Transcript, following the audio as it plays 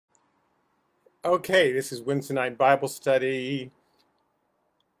Okay, this is Wednesday night Bible study.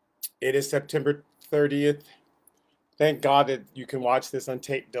 It is September 30th. Thank God that you can watch this on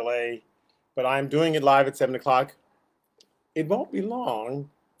tape delay, but I'm doing it live at 7 o'clock. It won't be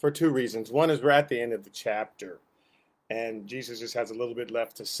long for two reasons. One is we're at the end of the chapter, and Jesus just has a little bit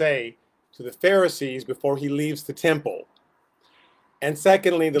left to say to the Pharisees before he leaves the temple. And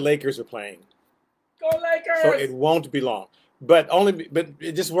secondly, the Lakers are playing. Go So Lakers! it won't be long, but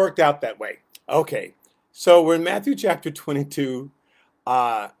it just worked out that way. Okay, so we're in Matthew chapter 22.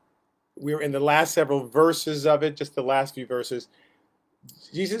 Uh, we're in the last several verses of it, just the last few verses.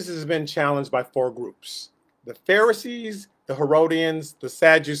 Jesus has been challenged by four groups: the Pharisees, the Herodians, the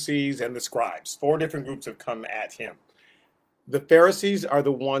Sadducees, and the scribes. Four different groups have come at him. The Pharisees are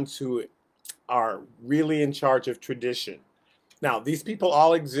the ones who are really in charge of tradition. Now, these people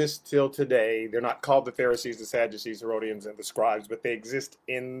all exist till today. They're not called the Pharisees, the Sadducees, Herodians, and the scribes, but they exist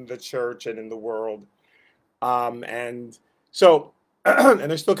in the church and in the world. And so, and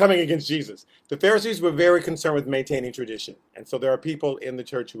they're still coming against Jesus. The Pharisees were very concerned with maintaining tradition. And so there are people in the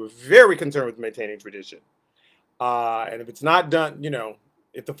church who are very concerned with maintaining tradition. And if it's not done,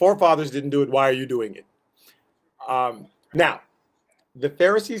 if the forefathers didn't do it, why are you doing it? Now, the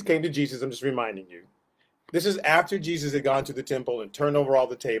Pharisees came to Jesus. I'm just reminding you. This is after Jesus had gone to the temple and turned over all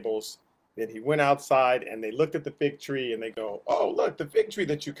the tables. Then he went outside and they looked at the fig tree and they go, "Oh, look, the fig tree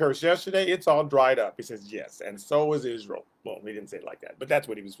that you cursed yesterday, it's all dried up." He says, "Yes, and so is Israel." Well, he didn't say it like that, but that's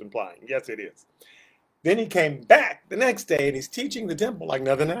what he was implying. Yes, it is. Then he came back the next day and he's teaching the temple like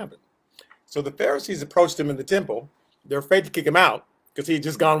nothing happened. So the Pharisees approached him in the temple. They're afraid to kick him out because he had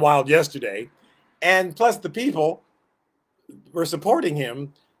just gone wild yesterday. And plus the people were supporting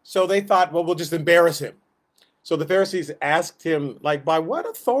him. So they thought, well, we'll just embarrass him. So the Pharisees asked him, like, by what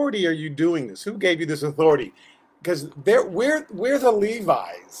authority are you doing this? Who gave you this authority? Because we're the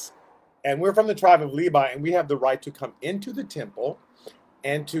Levites, and we're from the tribe of Levi, and we have the right to come into the temple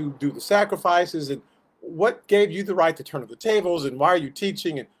and to do the sacrifices. And what gave you the right to turn over the tables? And why are you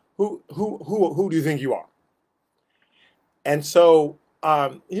teaching? And who do you think you are? And so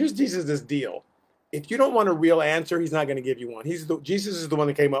here's Jesus' deal. If you don't want a real answer, he's not going to give you one. Jesus is the one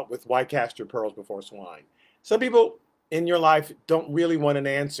that came up with why cast your pearls before swine. Some people in your life don't really want an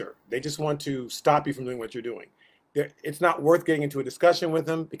answer. They just want to stop you from doing what you're doing. It's not worth getting into a discussion with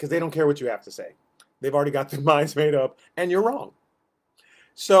them because they don't care what you have to say. They've already got their minds made up, and you're wrong.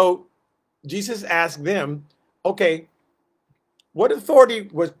 So Jesus asked them, okay, what authority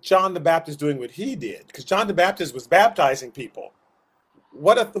was John the Baptist doing what he did? Because John the Baptist was baptizing people.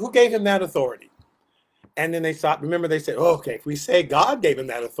 Who gave him that authority? And then they thought, remember, they said, oh, okay, if we say God gave him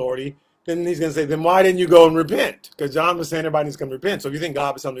that authority, then he's going to say, then why didn't you go and repent? Because John was saying everybody's going to repent. So if you think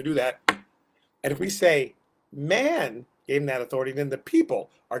God was something to do that, and if we say man gave him that authority, then the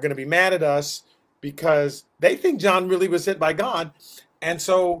people are going to be mad at us because they think John really was sent by God. And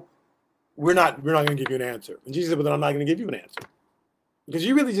so we're not going to give you an answer. And Jesus said, well, then I'm not going to give you an answer. Because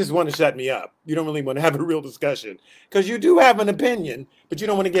you really just want to shut me up. You don't really want to have a real discussion. Because you do have an opinion, but you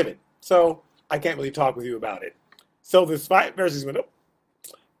don't want to give it. So I can't really talk with you about it. So this five verses went up.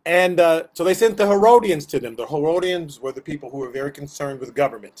 And so they sent the Herodians to them. The Herodians were the people who were very concerned with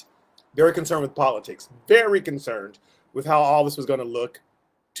government, very concerned with politics, very concerned with how all this was going to look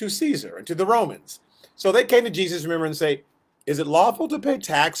to Caesar and to the Romans. So they came to Jesus, remember, and say, is it lawful to pay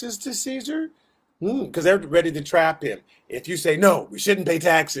taxes to Caesar? Because they're ready to trap him. If you say, no, we shouldn't pay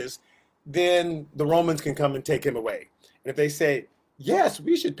taxes, then the Romans can come and take him away. And if they say, yes,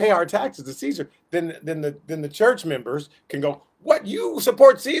 we should pay our taxes to Caesar, then the church members can go, what, you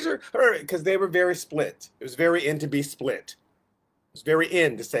support Caesar? Because they were very split. It was very in to be split. It was very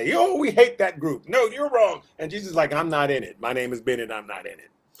in to say, oh, we hate that group. No, you're wrong. And Jesus is like, I'm not in it. My name is Bennett. I'm not in it.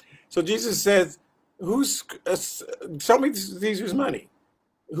 So Jesus says, show me Caesar's money.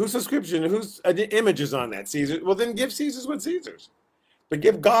 Whose subscription? Whose images on that? Caesar. Well, then give Caesar's what's Caesar's. But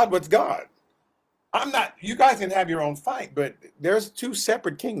give God what's God. You guys can have your own fight, but there's two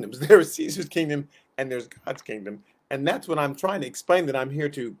separate kingdoms. There's Caesar's kingdom and there's God's kingdom. And that's what I'm trying to explain, that I'm here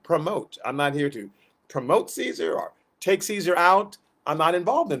to promote. I'm not here to promote Caesar or take Caesar out. I'm not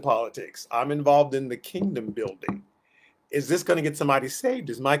involved in politics. I'm involved in the kingdom building. Is this going to get somebody saved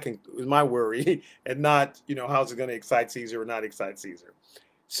is my worry, and not, how's it going to excite Caesar or not excite Caesar.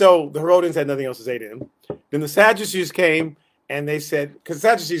 So the Herodians had nothing else to say to him. Then the Sadducees came and they said, because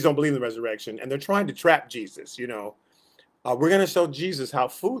Sadducees don't believe in the resurrection, and they're trying to trap Jesus, we're going to show Jesus how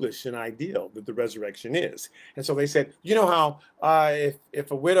foolish and ideal that the resurrection is. And so they said, you know how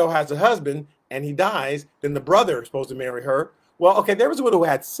if a widow has a husband and he dies, then the brother is supposed to marry her. Well, okay, there was a widow who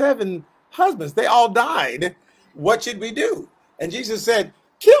had 7 husbands. They all died. What should we do? And Jesus said,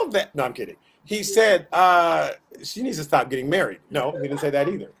 kill that. No, I'm kidding. He said she needs to stop getting married. No, he didn't say that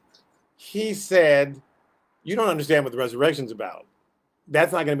either. He said, you don't understand what the resurrection's about.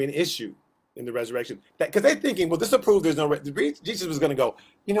 That's not going to be an issue in the resurrection. Because they're thinking, well, this will prove there's no. Jesus was going to go,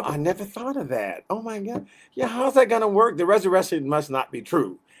 I never thought of that. Oh my God. Yeah, how's that going to work? The resurrection must not be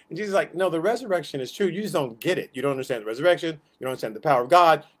true. And Jesus is like, no, the resurrection is true. You just don't get it. You don't understand the resurrection. You don't understand the power of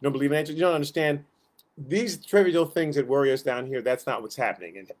God. You don't believe in angels. You don't understand these trivial things that worry us down here. That's not what's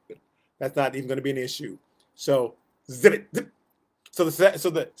happening. And that's not even going to be an issue. So, zip it. Zip. So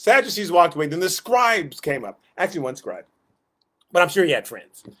the Sadducees walked away. Then the scribes came up. Actually, one scribe. But I'm sure he had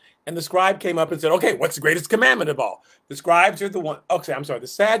friends. And the scribe came up and said, okay, what's the greatest commandment of all? The scribes are the one. Okay, I'm sorry. The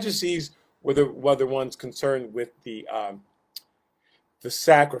Sadducees were the ones concerned with the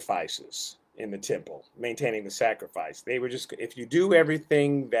sacrifices in the temple, maintaining the sacrifice. They were just, if you do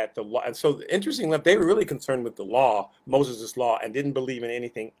everything that the law, and so interestingly enough, they were really concerned with the law, Moses' law, and didn't believe in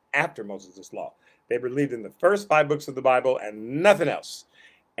anything after Moses' law. They believed in the first 5 books of the Bible and nothing else.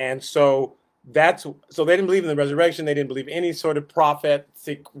 And so they didn't believe in the resurrection. They didn't believe any sort of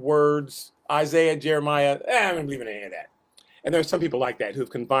prophetic words, Isaiah, Jeremiah. I don't believe in any of that. And there are some people like that who've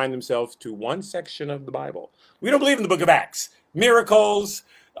confined themselves to one section of the Bible. We don't believe in the book of Acts, miracles,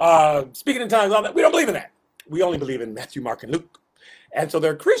 speaking in tongues, all that. We don't believe in that. We only believe in Matthew, Mark, and Luke. And so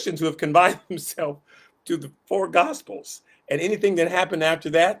there are Christians who have confined themselves to the 4 Gospels. And anything that happened after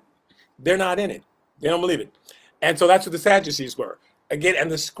that, they're not in it. They don't believe it. And so that's what the Sadducees were. Again,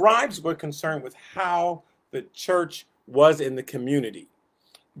 and the scribes were concerned with how the church was in the community.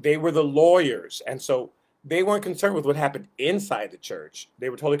 They were the lawyers. And so they weren't concerned with what happened inside the church. They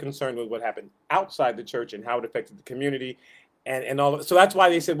were totally concerned with what happened outside the church and how it affected the community and all of it. So that's why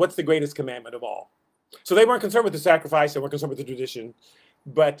they said, what's the greatest commandment of all? So they weren't concerned with the sacrifice. They weren't concerned with the tradition.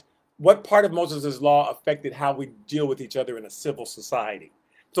 But what part of Moses' law affected how we deal with each other in a civil society?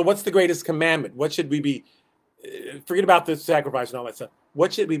 So what's the greatest commandment? What should we be, forget about the sacrifice and all that stuff.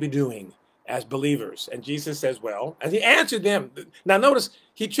 What should we be doing as believers? And Jesus says, well, and he answered them. Now notice,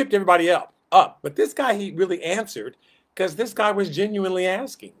 he tripped everybody up. But this guy, he really answered because this guy was genuinely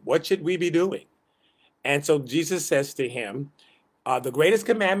asking, what should we be doing? And so Jesus says to him, the greatest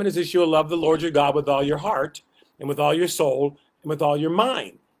commandment is that you'll love the Lord your God with all your heart and with all your soul and with all your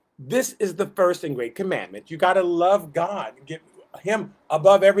mind. This is the first and great commandment. You got to love God and get him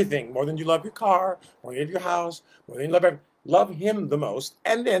above everything, more than you love your car, more than your house, more than you love him the most.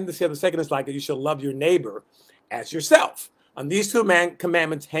 And then the second is like that you shall love your neighbor as yourself. On these 2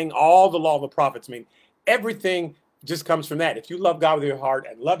 commandments hang all the law of the prophets. I mean, everything just comes from that. If you love God with your heart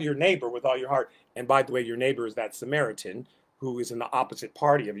and love your neighbor with all your heart, and by the way, your neighbor is that Samaritan who is in the opposite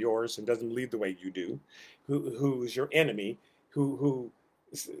party of yours and doesn't believe the way you do, who is your enemy, who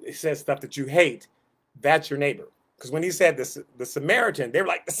says stuff that you hate, that's your neighbor. Because when he said this, the Samaritan, they were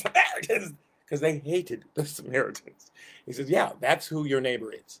like, the Samaritans, because they hated the Samaritans. He says, yeah, that's who your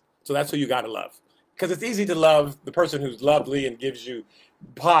neighbor is. So that's who you got to love. Because it's easy to love the person who's lovely and gives you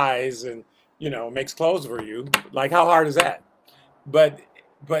pies and, makes clothes for you. Like, how hard is that? But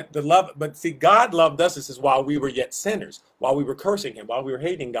see, God loved us, this is while we were yet sinners, while we were cursing him, while we were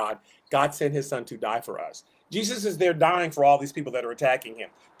hating God, God sent his son to die for us. Jesus is there dying for all these people that are attacking him.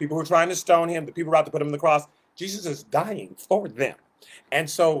 People who are trying to stone him, the people who are about to put him on the cross. Jesus is dying for them. And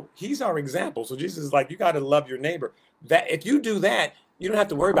so he's our example. So Jesus is like, you got to love your neighbor. That if you do that, you don't have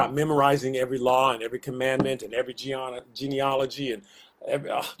to worry about memorizing every law and every commandment and every genealogy. And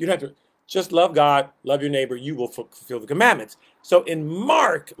you don't have to just love God, love your neighbor. You will fulfill the commandments. So in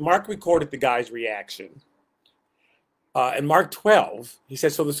Mark recorded the guy's reaction. In Mark 12, he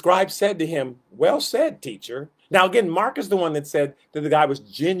says, so the scribe said to him, well said, teacher. Now, again, Mark is the one that said that the guy was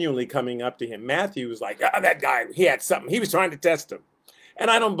genuinely coming up to him. Matthew was like, that guy, he had something. He was trying to test him.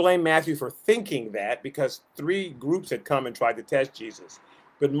 And I don't blame Matthew for thinking that because 3 groups had come and tried to test Jesus.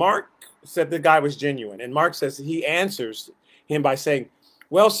 But Mark said the guy was genuine. And Mark says he answers him by saying,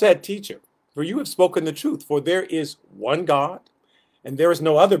 well said, teacher, for you have spoken the truth. For there is one God, and there is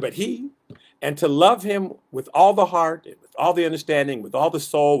no other but he. And to love him with all the heart, and with all the understanding, with all the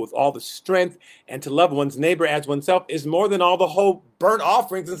soul, with all the strength, and to love one's neighbor as oneself is more than all the whole burnt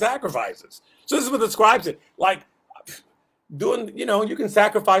offerings and sacrifices. So this is what the scribe said. Like, doing, you can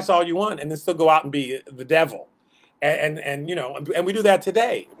sacrifice all you want and then still go out and be the devil. And we do that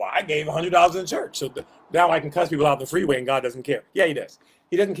today. Well, I gave $100 in the church. So now I can cuss people out on the freeway and God doesn't care. Yeah, he does.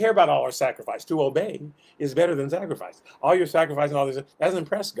 He doesn't care about all our sacrifice. To obey is better than sacrifice. All your sacrifice and all this, that doesn't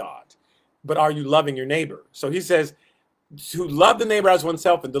impress God. But are you loving your neighbor? So he says, to love the neighbor as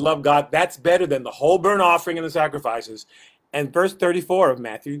oneself and to love God, that's better than the whole burnt offering and the sacrifices. And verse 34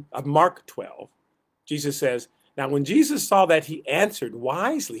 of Mark 12, Jesus says, Now, when Jesus saw that, he answered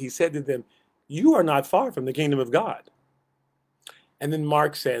wisely. He said to them, you are not far from the kingdom of God. And then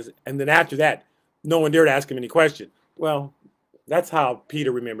Mark says, and then after that, no one dared ask him any question. Well, that's how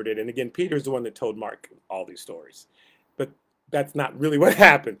Peter remembered it. And again, Peter's the one that told Mark all these stories. But that's not really what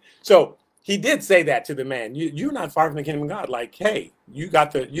happened. So he did say that to the man. You're not far from the kingdom of God. Like, hey,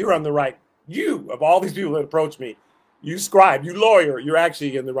 you're on the right. You, of all these people that approach me, you scribe, you lawyer, you're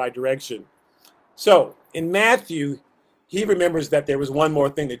actually in the right direction. So in Matthew, he remembers that there was one more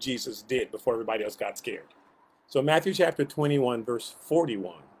thing that Jesus did before everybody else got scared. So Matthew chapter 21, verse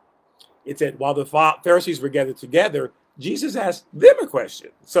 41, it said, while the Pharisees were gathered together, Jesus asked them a question.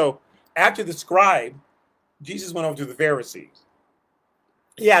 So after the scribe, Jesus went over to the Pharisees.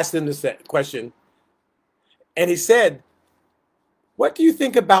 He asked them this question, and he said, what do you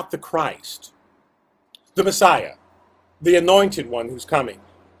think about the Christ, the Messiah, the anointed one who's coming?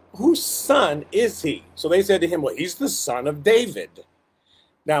 Whose son is he? So they said to him, well, he's the son of David.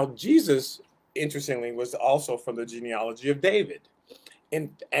 Now, Jesus, interestingly, was also from the genealogy of David.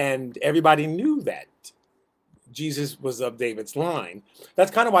 And everybody knew that Jesus was of David's line.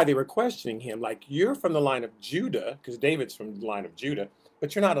 That's kind of why they were questioning him. Like, you're from the line of Judah, because David's from the line of Judah,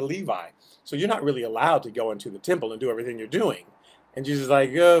 but you're not a Levi. So you're not really allowed to go into the temple and do everything you're doing. And Jesus is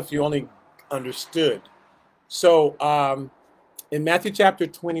like, oh, if you only understood. So in Matthew chapter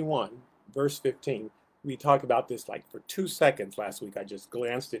 21, verse 15, we talked about this like for 2 seconds last week. I just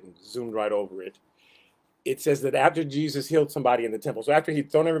glanced it and zoomed right over it. It says that after Jesus healed somebody in the temple, so after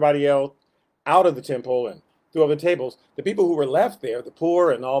he'd thrown everybody else out of the temple and threw over the tables, the people who were left there, the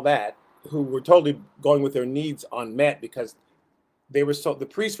poor and all that, who were totally going with their needs unmet because the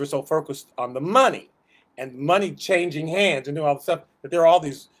priests were so focused on the money and money changing hands and doing all the stuff, that there are all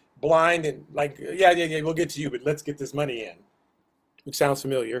these blind and like, yeah, we'll get to you, but let's get this money in, which sounds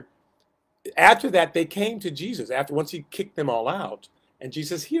familiar. After that, they came to Jesus once he kicked them all out, and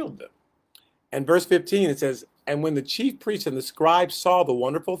Jesus healed them. And verse 15, it says, and when the chief priests and the scribes saw the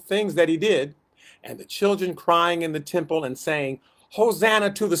wonderful things that he did, and the children crying in the temple and saying,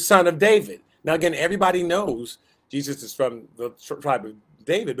 Hosanna to the Son of David. Now, again, everybody knows Jesus is from the tribe of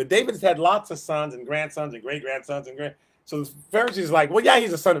David, but David has had lots of sons and grandsons and great-grandsons so the Pharisees are like, well, yeah,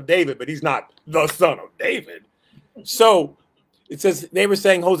 he's a son of David, but he's not the son of David. So it says they were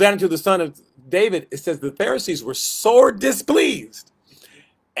saying, Hosanna to the Son of David. It says the Pharisees were sore displeased.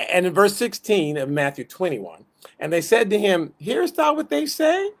 And in verse 16 of Matthew 21, and they said to him, hearest thou what they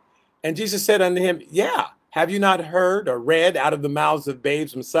say? And Jesus said unto him, yeah, have you not heard or read out of the mouths of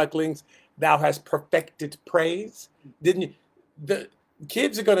babes and sucklings, thou hast perfected praise? Didn't you? The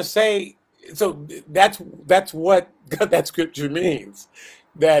kids are going to say, so that's what that scripture means,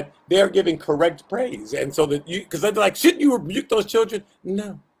 that they're giving correct praise. And so that because they're like, shouldn't you rebuke those children?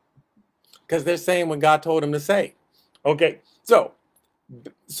 No, because they're saying what God told them to say. Okay, so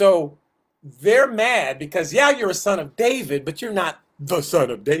they're mad because, yeah, you're a son of David, but you're not the son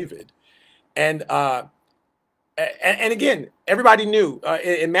of David. And again, everybody knew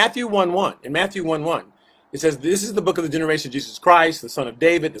in Matthew 1:1, it says, this is the book of the generation of Jesus Christ, the son of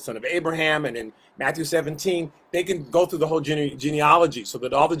David, the son of Abraham. And in Matthew 17, they can go through the whole genealogy, so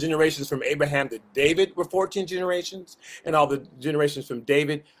that all the generations from Abraham to David were 14 generations, and all the generations from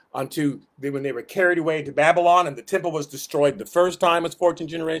David unto when they were carried away to Babylon and the temple was destroyed the first time was 14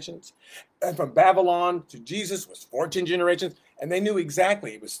 generations. And from Babylon to Jesus was 14 generations. And they knew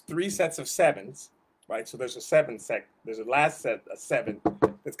exactly it was 3 sets of sevens, right? So there's there's a last set of 7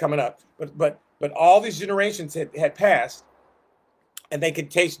 that's coming up. But all these generations had passed, and they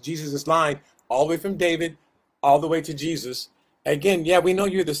could taste Jesus' line all the way from David all the way to Jesus. Again, yeah, we know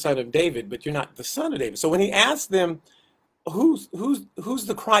you're the son of David, but you're not the son of David. So when he asked them, who's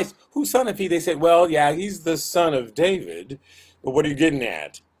the Christ? Whose son is he? They said, well, yeah, he's the son of David. But what are you getting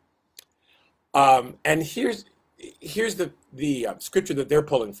at? And here's the scripture that they're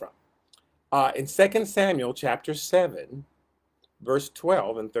pulling from. In 2 Samuel chapter 7, verse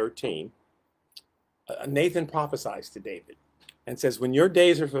 12 and 13, Nathan prophesies to David and says, when your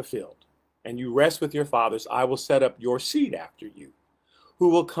days are fulfilled and you rest with your fathers, I will set up your seed after you, who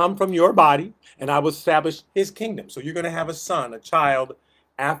will come from your body, and I will establish his kingdom. So you're going to have a son, a child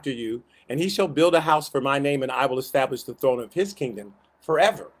after you, and he shall build a house for my name, and I will establish the throne of his kingdom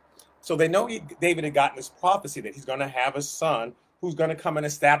forever. So they know David had gotten this prophecy that he's going to have a son who's going to come and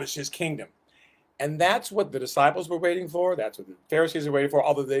establish his kingdom. And that's what the disciples were waiting for. That's what the Pharisees were waiting for,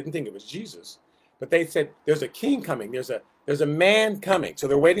 although they didn't think it was Jesus. But they said, there's a king coming. There's a man coming. So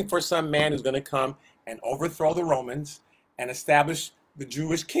they're waiting for some man who's going to come and overthrow the Romans and establish the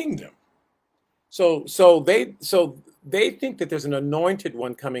Jewish kingdom. So they think that there's an anointed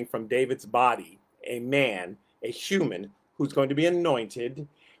one coming from David's body, a man, a human who's going to be anointed,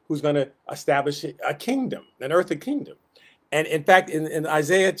 who's going to establish a kingdom, an earthly kingdom. And in fact, in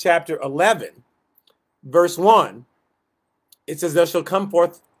Isaiah chapter 11, verse 1, it says, there shall come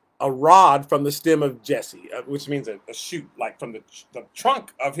forth a rod from the stem of Jesse, which means a shoot, like from the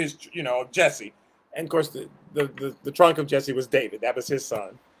trunk of his, of Jesse. And of course, the trunk of Jesse was David. That was his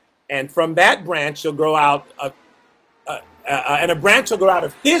son. And from that branch shall grow out, and a branch shall grow out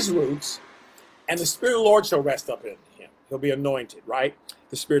of his roots, and the Spirit of the Lord shall rest up in him. He'll be anointed, right?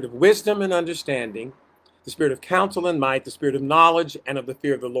 The Spirit of wisdom and understanding, the Spirit of counsel and might, the Spirit of knowledge and of the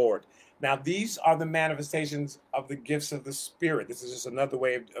fear of the Lord. Now, these are the manifestations of the gifts of the Spirit. This is just another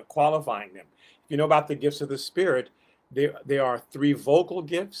way of qualifying them. If you know about the gifts of the Spirit, there are 3 vocal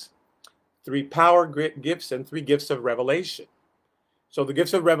gifts, 3 power gifts, and 3 gifts of revelation. So the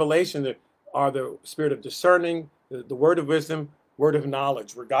gifts of revelation are the spirit of discerning, the word of wisdom, word of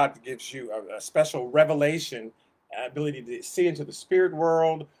knowledge, where God gives you a special revelation, ability to see into the spirit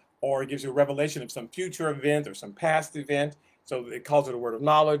world, or it gives you a revelation of some future event or some past event. So it calls it a word of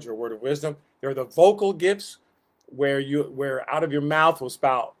knowledge or word of wisdom. There are the vocal gifts where out of your mouth will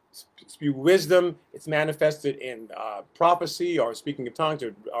spew wisdom. It's manifested in prophecy or speaking of tongues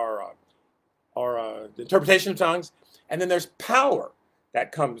or the interpretation of tongues. And then there's power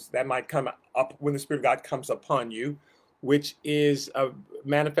that might come up when the Spirit of God comes upon you, which is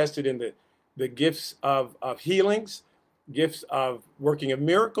manifested in the gifts of healings, gifts of working of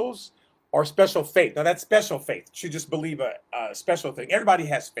miracles, or special faith. Now that's special faith. You should just believe a special thing. Everybody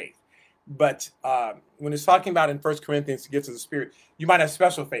has faith. But when it's talking about in 1 Corinthians, the gifts of the Spirit, you might have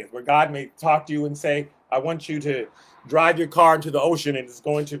special faith where God may talk to you and say, I want you to drive your car into the ocean and it's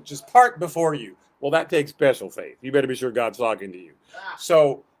going to just park before you. Well, that takes special faith. You better be sure God's talking to you.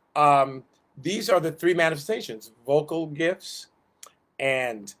 So these are the 3 manifestations: vocal gifts,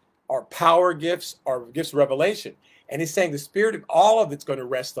 and our power gifts, or gifts of revelation. And he's saying the Spirit of all of it's going to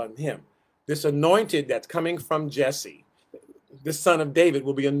rest on him. This anointed that's coming from Jesse, the son of David,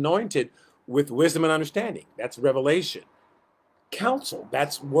 will be anointed with wisdom and understanding. That's revelation. Counsel,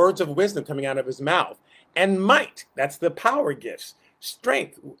 that's words of wisdom coming out of his mouth. And might, that's the power gifts.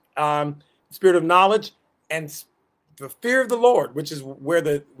 Strength, spirit of knowledge, and the fear of the Lord, which is where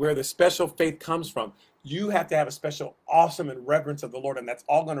the special faith comes from. You have to have a special awesome and reverence of the Lord, and that's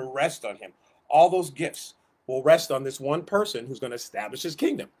all going to rest on him. All those gifts will rest on this one person who's going to establish his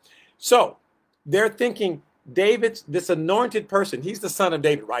kingdom. So they're thinking this anointed person, he's the son of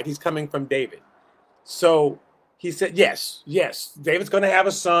David, right? He's coming from David. So he said, yes, David's going to have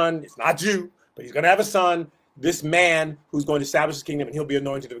a son. It's not you, but he's going to have a son, this man who's going to establish his kingdom, and he'll be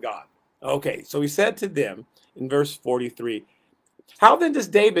anointed of God. Okay, so he said to them in verse 43, how then does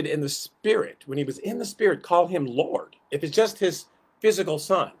David in the Spirit, when he was in the Spirit, call him Lord, if it's just his physical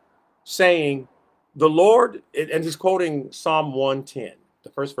son, saying, the Lord, and he's quoting Psalm 110, the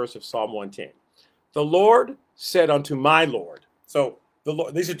first verse of Psalm 110. The Lord said unto my Lord. So the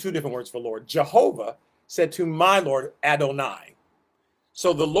Lord, these are 2 different words for Lord. Jehovah said to my Lord Adonai.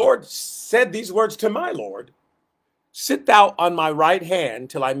 So the Lord said these words to my Lord, sit thou on my right hand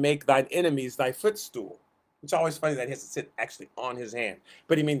till I make thine enemies thy footstool. It's always funny that he has to sit actually on his hand,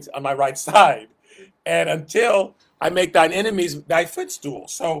 but he means on my right side. And until I make thine enemies thy footstool.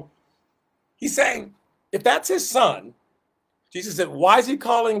 So he's saying, if that's his son, Jesus said, why is he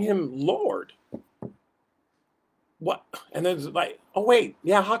calling him Lord? What? And then it's like, oh, wait,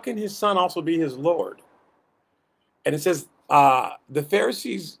 yeah, how can his son also be his Lord? And it says, the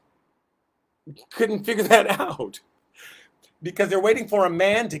Pharisees couldn't figure that out because they're waiting for a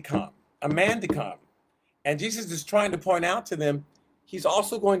man to come. And Jesus is trying to point out to them, he's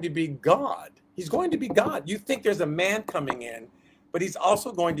also going to be God. He's going to be God. You think there's a man coming in, but he's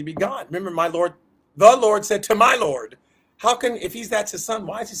also going to be God. Remember, my Lord, the Lord said to my Lord, how can, if that's his son,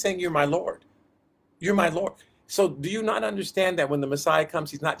 why is he saying you're my Lord? You're my Lord. So do you not understand that when the Messiah comes,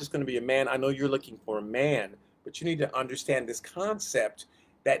 he's not just going to be a man? I know you're looking for a man, but you need to understand this concept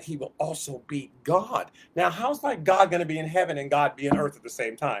that he will also be God. Now, how's like God going to be in heaven and God be on earth at the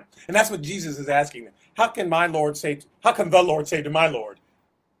same time? And that's what Jesus is asking them. How can the Lord say to my Lord,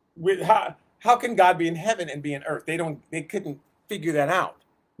 how can God be in heaven and be in earth? They couldn't figure that out,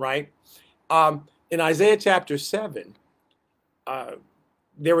 right? In Isaiah chapter 7,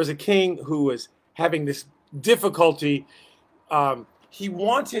 there was a king who was having this difficulty. He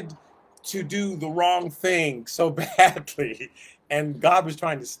wanted to do the wrong thing so badly, and God was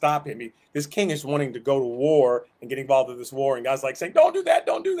trying to stop him. This king is wanting to go to war and get involved in this war, and God's like saying, don't do that,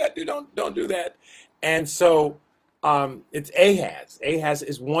 don't do that, don't do that. And so it's Ahaz. Ahaz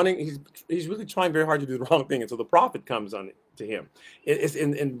is wanting, he's really trying very hard to do the wrong thing, and so the prophet comes on to him. It's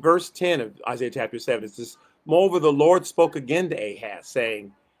in verse 10 of Isaiah chapter 7, it's this Moreover, the Lord spoke again to Ahaz,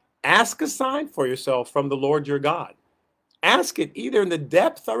 saying, ask a sign for yourself from the Lord your God. Ask it either in the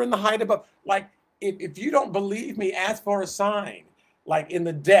depth or in the height above. Like, if you don't believe me, ask for a sign, like in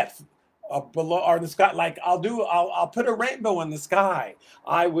the depth below or in the sky. Like I'll put a rainbow in the sky.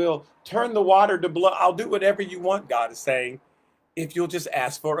 I will turn the water to blood. I'll do whatever you want, God is saying, if you'll just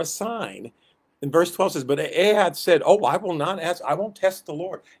ask for a sign. And verse 12 says, but Ahaz said, oh, I will not ask. I won't test the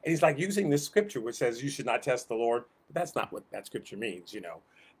Lord. And he's like using this scripture which says you should not test the Lord. But that's not what that scripture means, you know.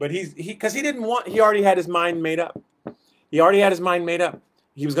 But because he didn't want, he already had his mind made up. He already had his mind made up.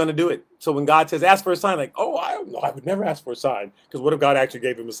 He was going to do it. So when God says, ask for a sign, like, oh, I would never ask for a sign. Because what if God actually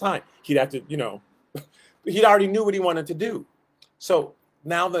gave him a sign? He'd have to, you know, he already knew what he wanted to do. So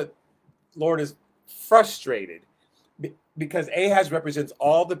now the Lord is frustrated because Ahaz represents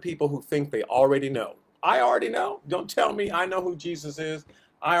all the people who think they already know. I already know. Don't tell me I know who Jesus is.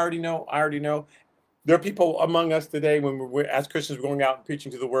 I already know. I already know. There are people among us today when we're as Christians, we're going out and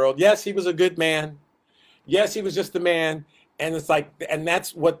preaching to the world. Yes, he was a good man. Yes, he was just a man. And it's like, and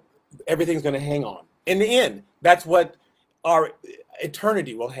that's what everything's going to hang on. In the end, that's what our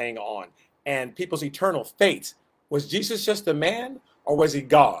eternity will hang on. And people's eternal fates. Was Jesus just a man or was he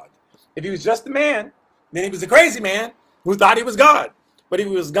God? If he was just a man, then he was a crazy man who thought he was God. But if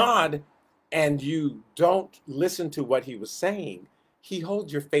he was God and you don't listen to what he was saying, he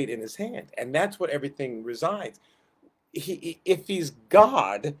holds your fate in his hand. And that's what everything resides. If he's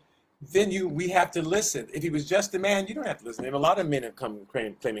God, then we have to listen. If he was just a man, you don't have to listen to him. A lot of men have come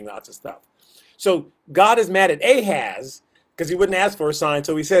claiming lots of stuff. So God is mad at Ahaz because he wouldn't ask for a sign.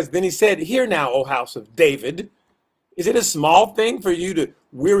 So he says, then he said, hear now, O house of David, is it a small thing for you to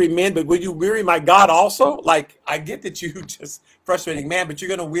weary men, but will you weary my God also? Like, I get that you just frustrating man, but you're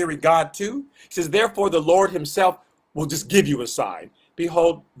going to weary God too. He says, therefore the Lord himself will just give you a sign.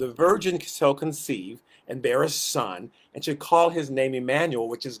 Behold, the virgin shall conceive and bear a son, and should call his name Emmanuel,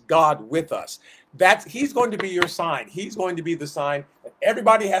 which is God with us. He's going to be your sign. He's going to be the sign that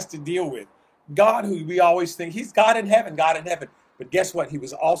everybody has to deal with. God, who we always think, he's God in heaven, God in heaven. But guess what? He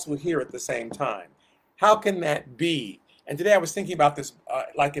was also here at the same time. How can that be? And today I was thinking about this,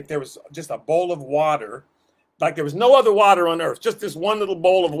 like if there was just a bowl of water, like there was no other water on earth, just this one little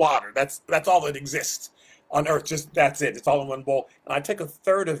bowl of water. That's all that exists on earth. Just that's it. It's all in one bowl. And I take a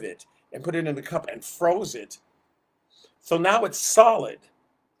third of it and put it in the cup and froze it. So now it's solid.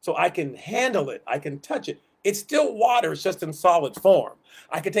 So I can handle it. I can touch it. It's still water. It's just in solid form.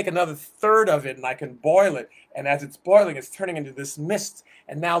 I can take another third of it and I can boil it. And as it's boiling, it's turning into this mist.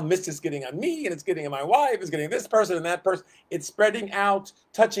 And now mist is getting on me and it's getting on my wife. It's getting this person and that person. It's spreading out,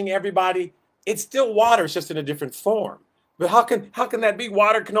 touching everybody. It's still water. It's just in a different form. But how can that be?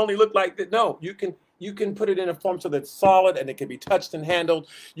 Water can only look like that. No, you can put it in a form so that it's solid and it can be touched and handled.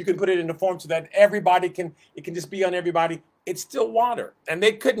 You can put it in a form so that it can just be on everybody. It's still water. And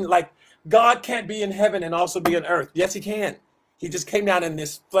they couldn't, like, God can't be in heaven and also be on earth. Yes, he can. He just came down in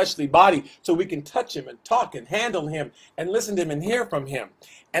this fleshly body so we can touch him and talk and handle him and listen to him and hear from him.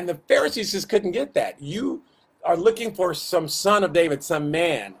 And the Pharisees just couldn't get that. You are looking for some son of David, some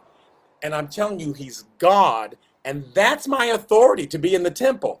man. And I'm telling you, he's God. And that's my authority to be in the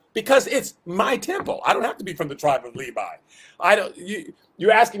temple because it's my temple. I don't have to be from the tribe of Levi.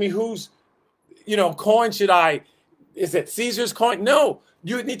 You're asking me whose, coin should I, is it Caesar's coin? No,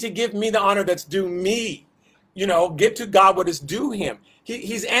 you need to give me the honor that's due me. Give to God what is due him.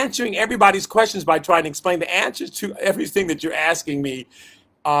 He's answering everybody's questions by trying to explain the answers to everything that you're asking me.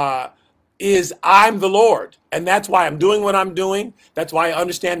 Is I'm the Lord. And that's why I'm doing what I'm doing. That's why I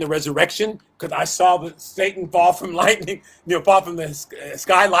understand the resurrection, because I saw Satan fall from lightning, fall from the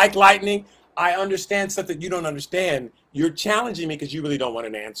sky like lightning. I understand stuff that you don't understand. You're challenging me because you really don't want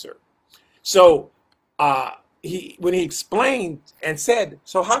an answer. So when he explained and said,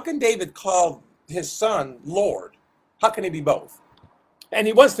 so how can David call his son Lord? How can he be both? And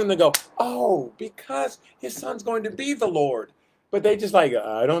he wants them to go, oh, because his son's going to be the Lord. But they just like,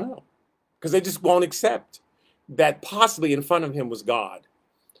 I don't know. Because they just won't accept that possibly in front of him was God.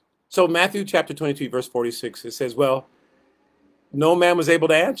 So Matthew chapter 22, verse 46, it says, well, no man was able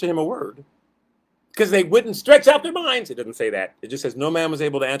to answer him a word because they wouldn't stretch out their minds. It doesn't say that. It just says no man was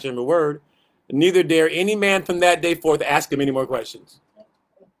able to answer him a word. Neither dare any man from that day forth ask him any more questions.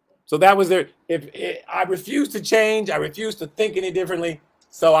 So that was their, I refuse to change. I refuse to think any differently.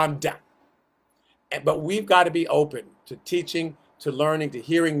 So I'm done. But we've got to be open to teaching, to learning, to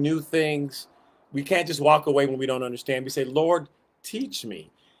hearing new things. We can't just walk away when we don't understand. We say, Lord, teach me.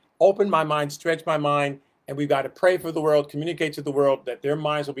 Open my mind, stretch my mind. And we've got to pray for the world, communicate to the world that their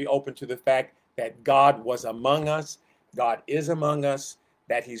minds will be open to the fact that God was among us, God is among us,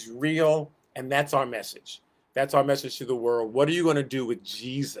 that he's real. And that's our message. That's our message to the world. What are you going to do with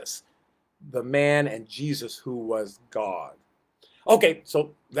Jesus, the man and Jesus who was God? Okay,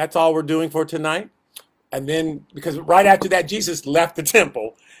 so that's all we're doing for tonight. And then, because right after that, Jesus left the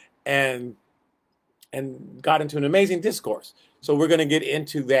temple and got into an amazing discourse. So we're going to get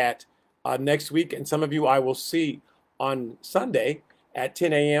into that next week. And some of you I will see on Sunday at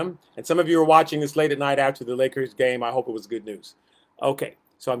 10 a.m. And some of you are watching this late at night after the Lakers game. I hope it was good news. Okay,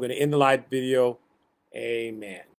 so I'm going to end the live video. Amen.